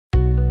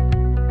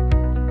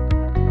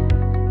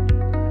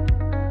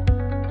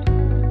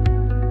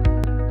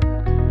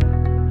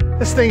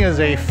This thing is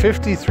a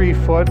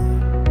 53-foot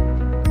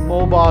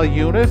mobile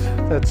unit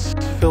that's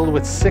filled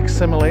with 6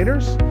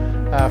 simulators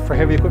for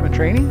heavy equipment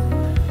training.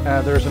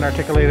 There's an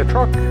articulated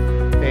truck,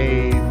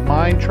 a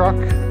mine truck,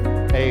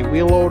 a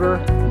wheel loader,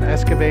 an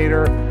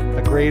excavator,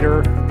 a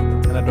grader,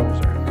 and a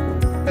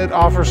dozer. It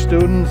offers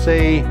students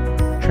a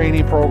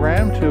training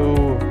program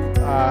to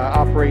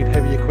operate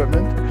heavy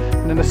equipment.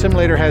 And then the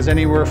simulator has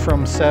anywhere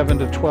from 7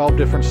 to 12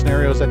 different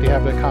scenarios that they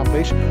have to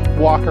accomplish.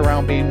 Walk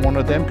around being one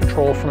of them,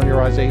 control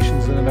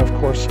familiarizations, and then of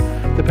course,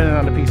 depending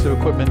on the piece of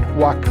equipment,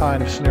 what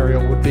kind of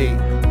scenario it would be.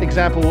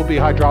 Example would be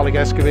hydraulic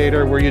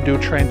excavator, where you do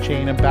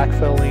trenching and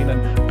backfilling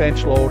and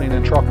bench loading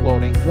and truck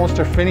loading. Once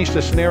they're finished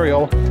the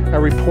scenario, a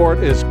report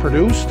is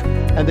produced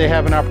and they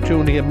have an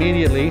opportunity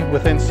immediately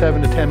within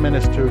 7 to 10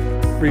 minutes to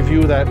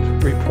review that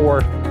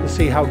report to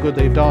see how good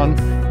they've done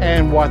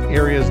and what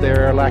areas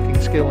they're lacking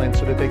skill in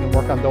so that they can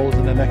work on those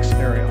in the next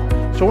scenario.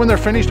 So when they're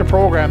finished the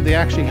program, they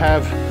actually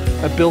have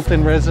a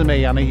built-in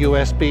resume on a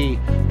USB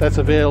that's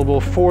available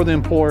for the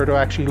employer to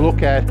actually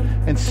look at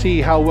and see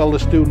how well the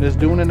student is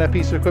doing in that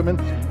piece of equipment.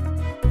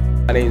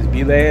 My name is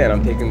Bilay and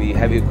I'm taking the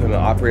Heavy Equipment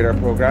Operator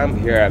program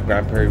here at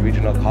Grand Prairie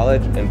Regional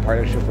College in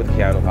partnership with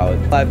Keyano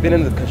College. I've been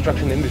in the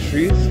construction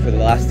industries for the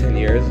last 10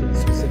 years,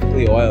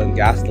 specifically oil and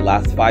gas the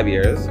last 5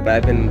 years, but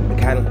I've been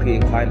mechanically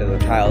inclined as a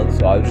child,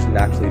 so I was just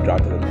naturally drawn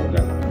to the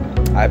program.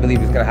 I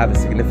believe it's going to have a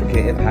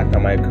significant impact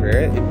on my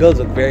career. It builds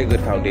a very good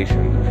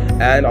foundation,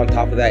 and on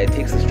top of that, it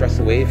takes the stress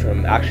away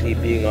from actually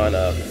being on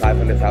a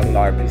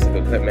 $500,000 piece of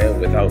equipment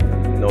without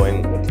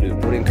knowing what to do.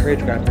 I would encourage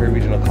Grand Prairie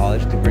Regional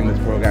College to bring this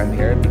program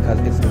here because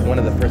it's one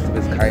of the first of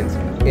its kinds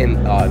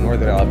in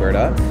northern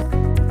Alberta.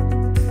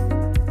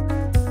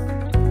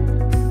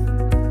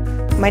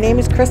 My name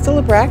is Crystal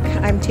Lebrec.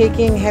 I'm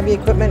taking heavy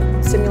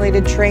equipment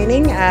simulated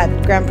training at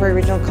Grand Prairie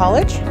Regional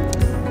College.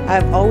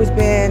 I've always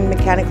been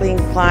mechanically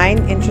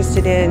inclined,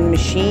 interested in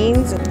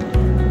machines.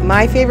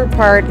 My favorite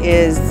part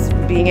is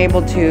being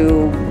able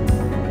to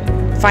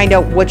find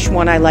out which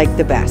one I like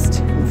the best.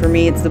 And for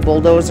me, it's the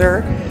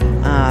bulldozer.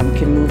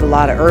 Can move a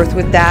lot of earth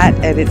with that,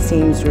 and it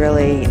seems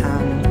really,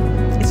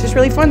 it's just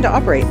really fun to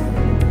operate.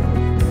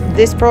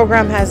 This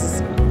program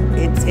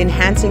it's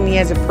enhancing me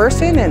as a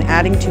person and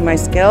adding to my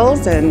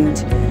skills and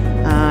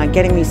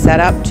getting me set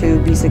up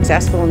to be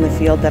successful in the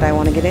field that I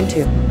want to get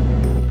into.